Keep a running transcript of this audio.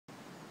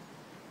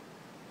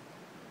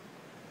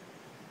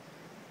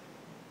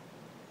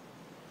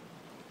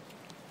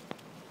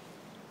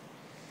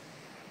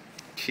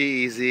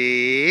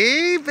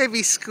Cheesy,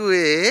 baby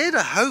squid.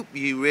 I hope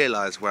you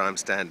realise where I'm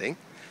standing.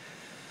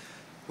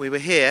 We were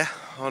here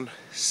on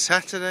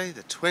Saturday,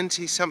 the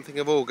 20-something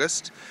of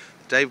August,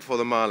 the day before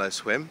the Marlow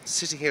swim,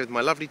 sitting here with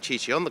my lovely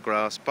Chi-Chi on the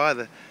grass by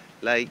the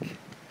lake,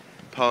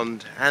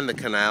 pond and the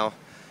canal,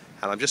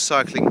 and I'm just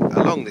cycling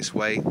along this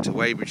way to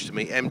Weybridge to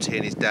meet MT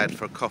and his dad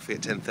for a coffee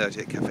at 10:30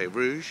 at Cafe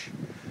Rouge.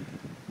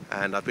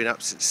 And I've been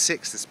up since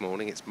 6 this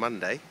morning. It's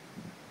Monday.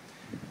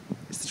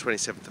 It's the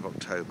 27th of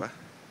October.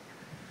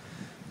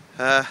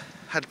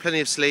 Had plenty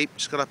of sleep,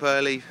 just got up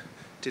early,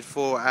 did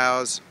 4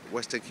 hours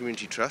West End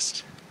Community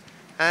Trust,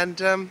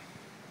 and I'm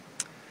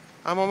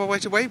on my way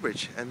to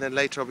Weybridge, and then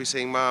later I'll be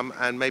seeing Mum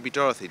and maybe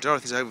Dorothy.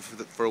 Dorothy's over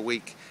for a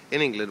week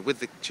in England with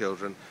the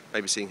children,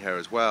 maybe seeing her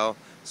as well.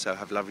 So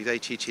have a lovely day,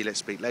 Chi-Chi. Let's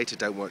speak later,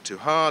 don't work too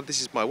hard.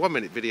 This is my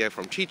 1-minute video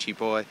from Chi-Chi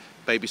Boy,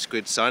 Baby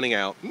Squid signing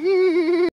out.